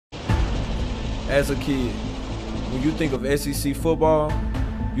As a kid, when you think of SEC football,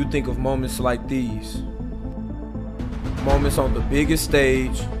 you think of moments like these. Moments on the biggest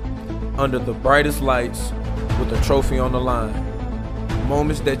stage, under the brightest lights, with a trophy on the line.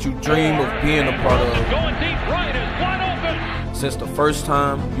 Moments that you dream of being a part of. Going deep right is wide open. Since the first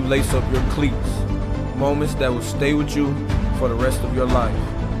time you lace up your cleats. Moments that will stay with you for the rest of your life.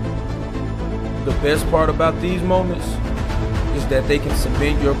 The best part about these moments is that they can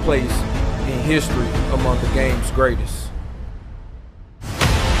cement your place in history among the game's greatest. 73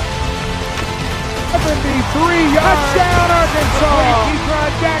 yards. Touchdown, Arkansas.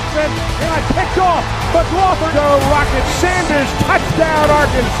 Keyshawn Jackson. And I picked off McLaughlin. Go Rocket. Sanders. Touchdown,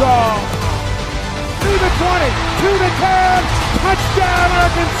 Arkansas. To the 20. To the 10. Touchdown,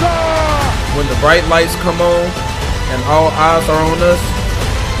 Arkansas. When the bright lights come on and all eyes are on us,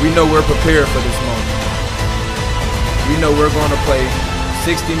 we know we're prepared for this moment. We know we're going to play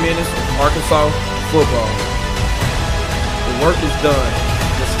 60 minutes of Arkansas football. The work is done.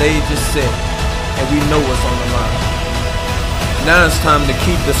 The stage is set. And we know what's on the line. Now it's time to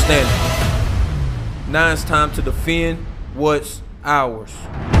keep the standard. Now it's time to defend what's ours.